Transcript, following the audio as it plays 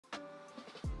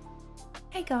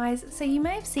Hey guys, so you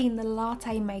may have seen the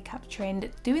latte makeup trend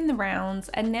doing the rounds,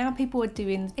 and now people are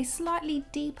doing a slightly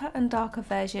deeper and darker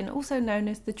version, also known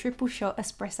as the triple shot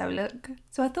espresso look.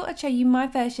 So I thought I'd show you my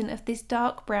version of this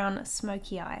dark brown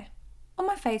smoky eye. On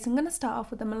my face, I'm going to start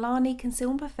off with the Milani Conceal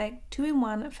and Perfect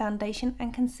 2-in-1 foundation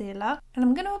and concealer, and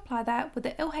I'm going to apply that with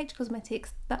the LH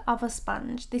Cosmetics The Other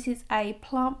Sponge. This is a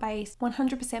plant-based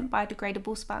 100%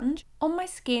 biodegradable sponge. On my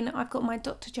skin, I've got my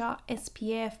Dr. Jart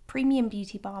SPF Premium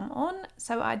Beauty Balm on,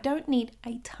 so I don't need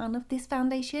a ton of this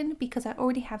foundation because I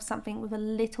already have something with a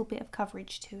little bit of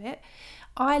coverage to it.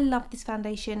 I love this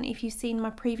foundation. If you've seen my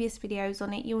previous videos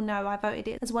on it, you'll know I voted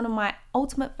it as one of my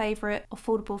ultimate favourite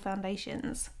affordable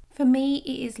foundations. For me,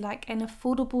 it is like an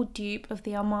affordable dupe of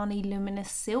the Armani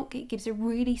Luminous Silk. It gives a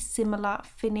really similar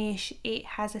finish. It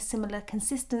has a similar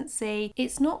consistency.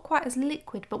 It's not quite as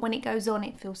liquid, but when it goes on,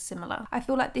 it feels similar. I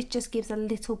feel like this just gives a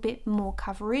little bit more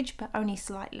coverage, but only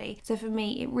slightly. So for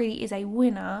me, it really is a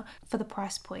winner for the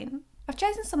price point. I've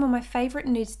chosen some of my favourite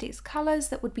nude sticks colours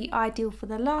that would be ideal for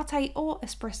the latte or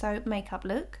espresso makeup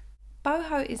look.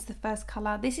 Boho is the first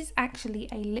colour. This is actually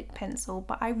a lip pencil,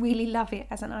 but I really love it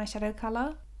as an eyeshadow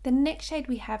colour. The next shade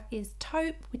we have is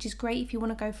Taupe, which is great if you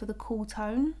want to go for the cool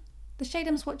tone. The shade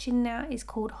I'm swatching now is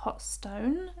called Hot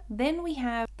Stone. Then we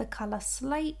have the colour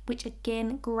Slate, which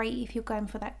again, great if you're going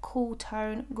for that cool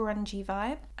tone, grungy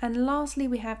vibe. And lastly,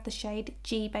 we have the shade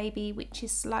G Baby, which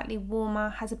is slightly warmer,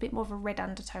 has a bit more of a red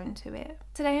undertone to it.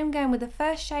 Today I'm going with the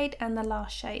first shade and the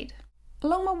last shade.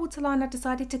 Along my waterline, I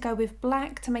decided to go with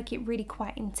black to make it really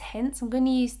quite intense. I'm going to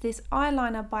use this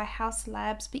eyeliner by HAUS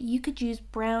Labs, but you could use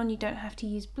brown, you don't have to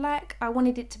use black. I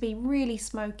wanted it to be really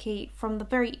smoky from the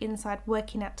very inside,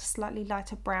 working out to slightly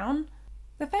lighter brown.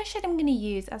 The first shade I'm going to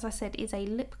use, as I said, is a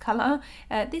lip colour.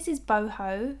 This is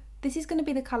Boho. This is going to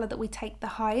be the colour that we take the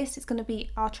highest. It's going to be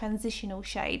our transitional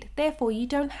shade. Therefore, you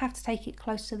don't have to take it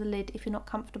close to the lid if you're not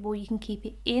comfortable. You can keep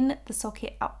it in the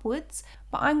socket upwards.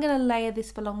 But I'm going to layer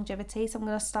this for longevity. So I'm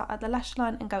going to start at the lash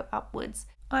line and go upwards.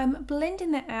 I'm blending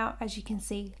that out, as you can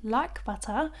see, like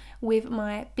butter with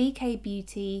my BK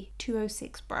Beauty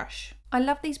 206 brush. I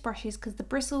love these brushes because the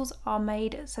bristles are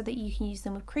made so that you can use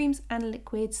them with creams and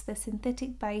liquids. They're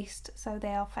synthetic based, so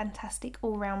they are fantastic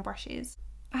all-round brushes.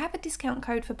 I have a discount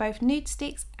code for both nude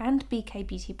sticks and BK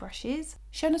Beauty brushes.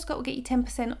 Shonagh will get you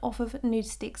 10% off of nude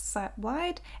sticks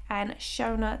site-wide, and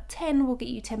Shonagh 10 will get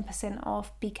you 10%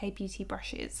 off BK Beauty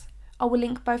brushes. I will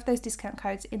link both those discount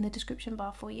codes in the description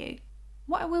bar for you.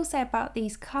 What I will say about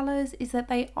these colours is that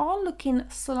they are looking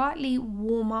slightly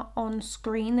warmer on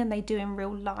screen than they do in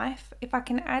real life. If I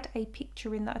can add a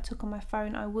picture in that I took on my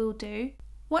phone, I will do.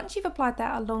 Once you've applied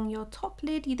that along your top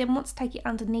lid, you then want to take it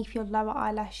underneath your lower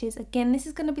eyelashes. Again, this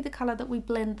is going to be the colour that we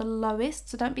blend the lowest,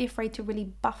 so don't be afraid to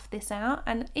really buff this out.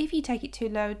 And if you take it too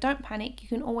low, don't panic. You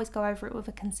can always go over it with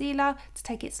a concealer to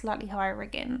take it slightly higher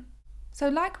again. So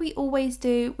like we always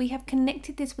do, we have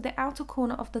connected this with the outer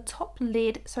corner of the top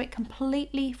lid so it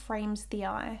completely frames the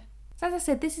eye. So as I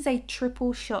said, this is a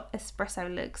triple shot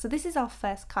espresso look. So this is our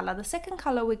first colour. The second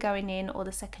colour we're going in, or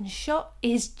the second shot,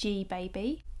 is G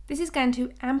Baby. This is going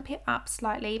to amp it up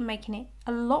slightly, making it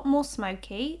a lot more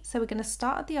smoky. So we're going to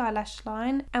start at the eyelash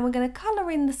line and we're going to colour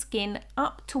in the skin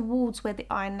up towards where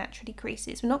the eye naturally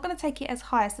creases. We're not going to take it as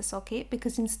high as the socket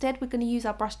because instead we're going to use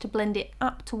our brush to blend it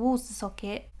up towards the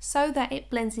socket so that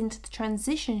it blends into the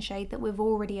transition shade that we've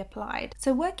already applied.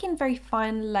 So work in very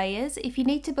fine layers. If you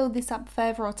need to build this up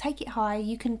further or take it higher,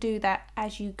 you can do that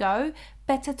as you go.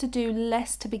 Better to do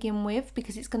less to begin with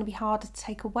because it's going to be harder to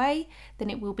take away than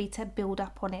it will be to build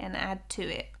up on it and add to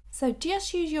it. So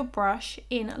just use your brush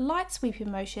in light sweeping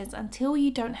motions until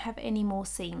you don't have any more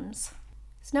seams.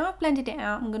 So now I've blended it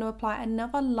out, I'm going to apply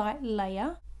another light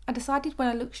layer. I decided when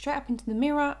I looked straight up into the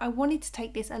mirror, I wanted to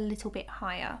take this a little bit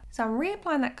higher. So I'm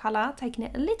reapplying that colour, taking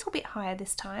it a little bit higher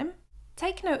this time.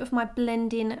 Take note of my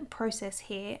blending process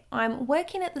here. I'm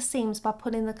working at the seams by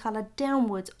putting the colour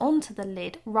downwards onto the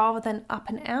lid rather than up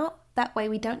and out. That way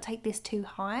we don't take this too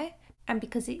high. And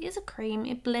because it is a cream,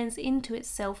 it blends into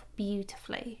itself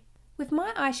beautifully. With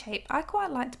my eye shape, I quite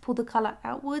like to pull the colour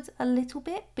outwards a little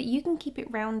bit, but you can keep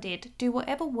it rounded. Do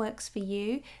whatever works for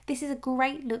you. This is a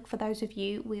great look for those of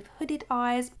you with hooded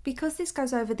eyes. Because this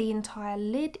goes over the entire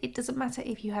lid, it doesn't matter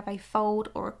if you have a fold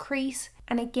or a crease.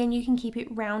 And again, you can keep it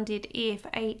rounded if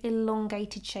an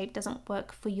elongated shape doesn't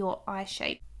work for your eye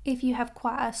shape. If you have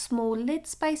quite a small lid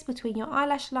space between your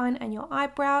eyelash line and your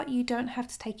eyebrow, you don't have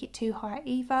to take it too high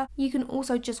either. You can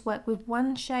also just work with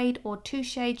one shade or two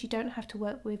shades. You don't have to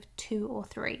work with two or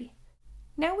three.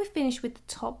 Now we've finished with the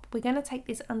top, we're going to take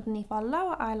this underneath our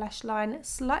lower eyelash line,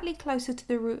 slightly closer to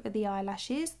the root of the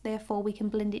eyelashes, therefore we can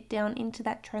blend it down into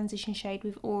that transition shade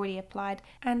we've already applied.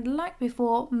 And like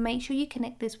before, make sure you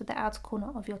connect this with the outer corner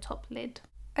of your top lid.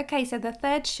 Okay, so the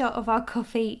third shot of our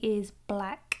coffee is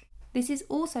black. This is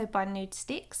also by Nude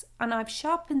Sticks, and I've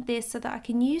sharpened this so that I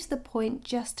can use the point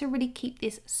just to really keep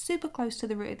this super close to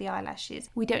the root of the eyelashes.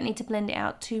 We don't need to blend it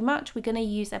out too much. We're going to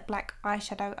use a black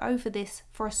eyeshadow over this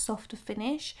for a softer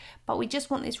finish, but we just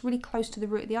want this really close to the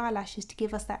root of the eyelashes to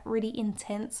give us that really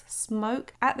intense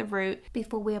smoke at the root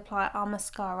before we apply our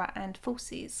mascara and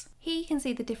falsies. Here you can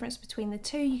see the difference between the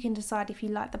two. You can decide if you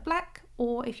like the black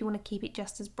or if you want to keep it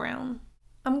just as brown.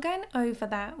 I'm going over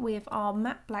that with our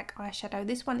matte black eyeshadow.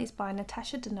 This one is by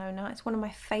Natasha Denona. It's one of my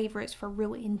favourites for a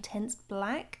real intense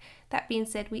black. That being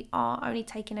said, we are only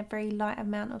taking a very light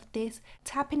amount of this,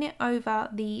 tapping it over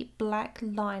the black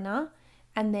liner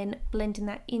and then blending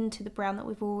that into the brown that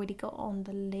we've already got on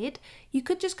the lid. You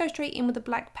could just go straight in with a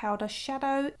black powder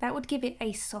shadow. That would give it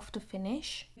a softer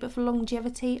finish. But for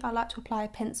longevity, I like to apply a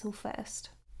pencil first.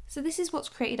 So this is what's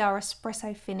created our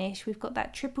espresso finish. We've got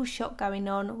that triple shot going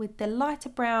on with the lighter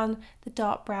brown, the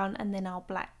dark brown, and then our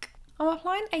black. I'm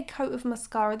applying a coat of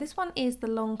mascara. This one is the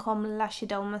LANCôME Lash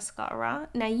Idôle mascara.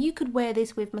 Now you could wear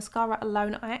this with mascara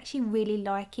alone. I actually really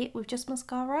like it with just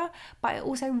mascara, but I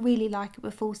also really like it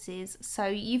with falsies. So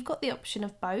you've got the option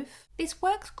of both. This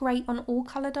works great on all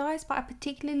coloured eyes, but I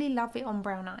particularly love it on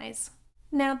brown eyes.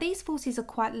 Now these falsies are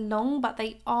quite long, but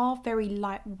they are very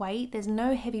lightweight. There's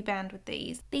no heavy band with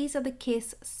these. These are the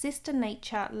Kiss Sister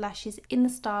Nature lashes in the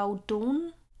style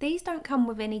Dawn. These don't come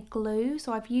with any glue,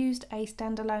 so I've used a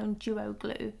standalone duo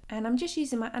glue, and I'm just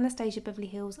using my Anastasia Beverly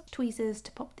Hills tweezers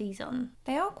to pop these on.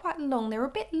 They are quite long. They're a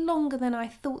bit longer than I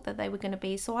thought that they were going to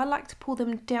be, so I like to pull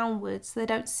them downwards so they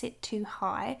don't sit too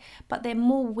high, but they're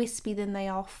more wispy than they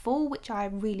are full, which I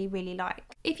really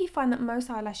like. If you find that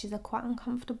most eyelashes are quite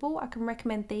uncomfortable, I can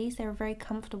recommend these. They're a very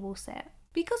comfortable set.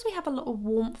 Because we have a lot of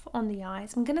warmth on the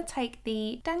eyes, I'm going to take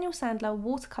the Daniel Sandler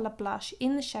Watercolour Blush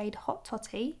in the shade Hot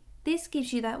Totty. This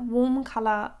gives you that warm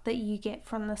colour that you get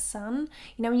from the sun.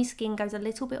 You know when your skin goes a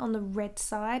little bit on the red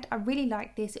side? I really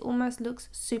like this. It almost looks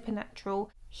supernatural.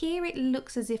 Here it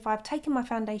looks as if I've taken my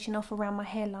foundation off around my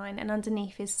hairline and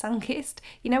underneath is sun-kissed.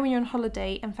 You know when you're on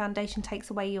holiday and foundation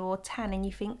takes away your tan and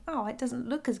you think, oh, it doesn't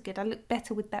look as good. I look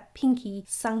better with that pinky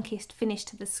sun-kissed finish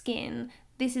to the skin.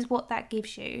 This is what that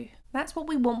gives you. That's what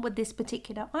we want with this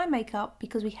particular eye makeup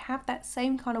because we have that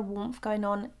same kind of warmth going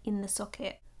on in the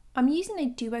socket. I'm using a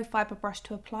duo fibre brush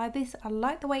to apply this. I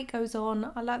like the way it goes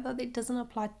on. I like that it doesn't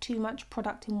apply too much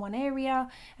product in one area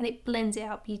and it blends it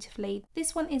out beautifully.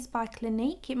 This one is by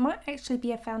Clinique. It might actually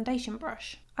be a foundation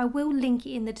brush. I will link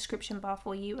it in the description bar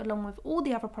for you along with all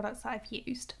the other products that I've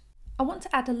used. I want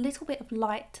to add a little bit of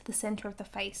light to the centre of the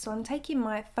face, so I'm taking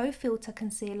my Faux Filter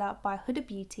Concealer by Huda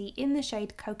Beauty in the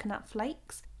shade Coconut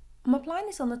Flakes. I'm applying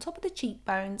this on the top of the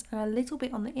cheekbones and a little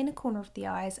bit on the inner corner of the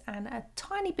eyes and a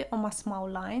tiny bit on my smile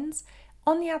lines.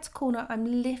 On the outer corner,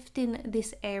 I'm lifting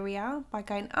this area by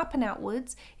going up and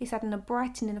outwards. It's adding a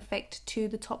brightening effect to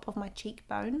the top of my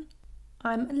cheekbone.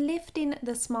 I'm lifting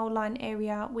the smile line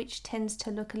area, which tends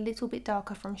to look a little bit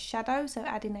darker from shadow, so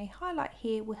adding a highlight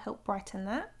here will help brighten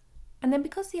that. And then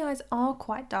because the eyes are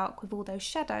quite dark with all those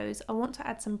shadows, I want to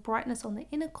add some brightness on the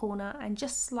inner corner and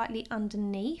just slightly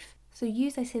underneath. So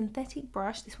use a synthetic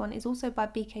brush. This one is also by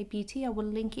BK Beauty. I will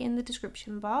link it in the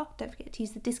description bar. Don't forget to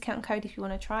use the discount code if you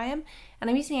want to try them. And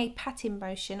I'm using a patting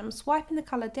motion. I'm swiping the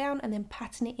colour down and then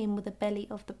patting it in with the belly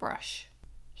of the brush.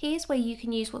 Here's where you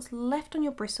can use what's left on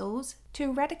your bristles to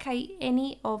eradicate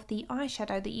any of the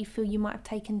eyeshadow that you feel you might have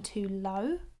taken too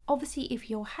low. Obviously, if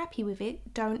you're happy with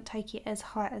it, don't take it as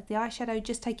high as the eyeshadow,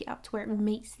 just take it up to where it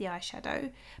meets the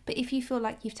eyeshadow. But if you feel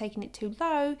like you've taken it too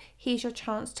low, here's your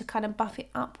chance to kind of buff it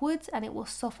upwards and it will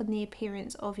soften the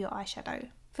appearance of your eyeshadow.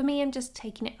 For me, I'm just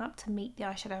taking it up to meet the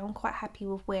eyeshadow. I'm quite happy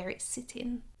with where it's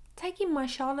sitting. Taking my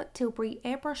Charlotte Tilbury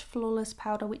Airbrush Flawless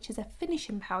Powder, which is a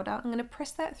finishing powder, I'm going to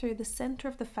press that through the centre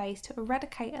of the face to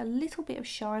eradicate a little bit of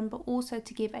shine, but also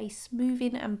to give a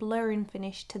smoothing and blurring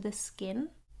finish to the skin.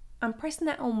 I'm pressing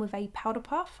that on with a powder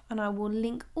puff and I will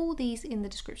link all these in the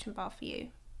description bar for you.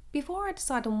 Before I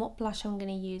decide on what blush I'm going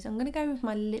to use, I'm going to go with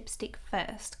my lipstick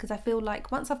first because I feel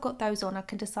like once I've got those on I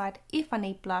can decide if I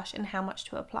need blush and how much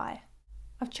to apply.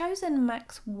 I've chosen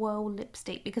MAC's Whirl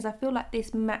lipstick because I feel like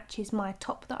this matches my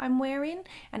top that I'm wearing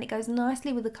and it goes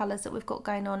nicely with the colours that we've got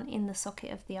going on in the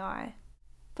socket of the eye.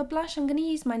 For blush I'm going to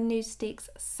use my Nude Sticks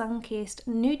Sunkissed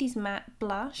Nudies Matte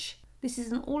Blush. This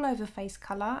is an all over face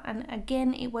colour and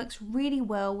again it works really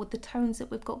well with the tones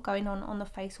that we've got going on the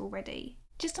face already.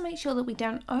 Just to make sure that we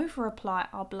don't over apply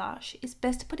our blush, it's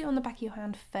best to put it on the back of your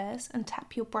hand first and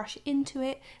tap your brush into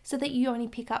it so that you only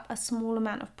pick up a small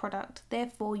amount of product.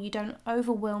 Therefore, you don't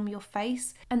overwhelm your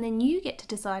face, and then you get to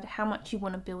decide how much you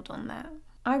want to build on that.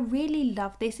 I really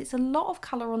love this. It's a lot of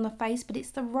colour on the face, but it's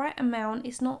the right amount.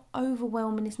 It's not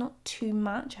overwhelming, it's not too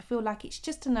much. I feel like it's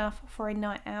just enough for a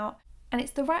night out. And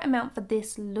it's the right amount for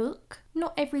this look.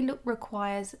 Not every look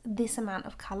requires this amount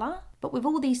of colour, but with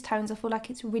all these tones I feel like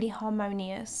it's really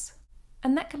harmonious.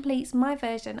 And that completes my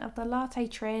version of the latte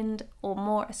trend or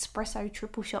more espresso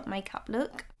triple shot makeup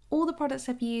look. All the products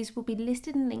I've used will be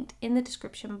listed and linked in the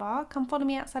description bar. Come follow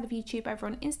me outside of YouTube over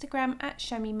on Instagram at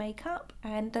ShowMeMakeup,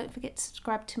 and don't forget to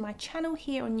subscribe to my channel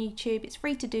here on YouTube. It's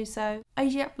free to do so. I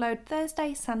usually upload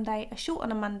Thursday, Sunday, a short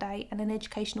on a Monday, and an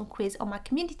educational quiz on my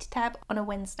community tab on a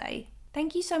Wednesday.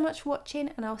 Thank you so much for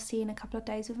watching, and I'll see you in a couple of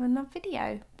days with another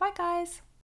video. Bye guys!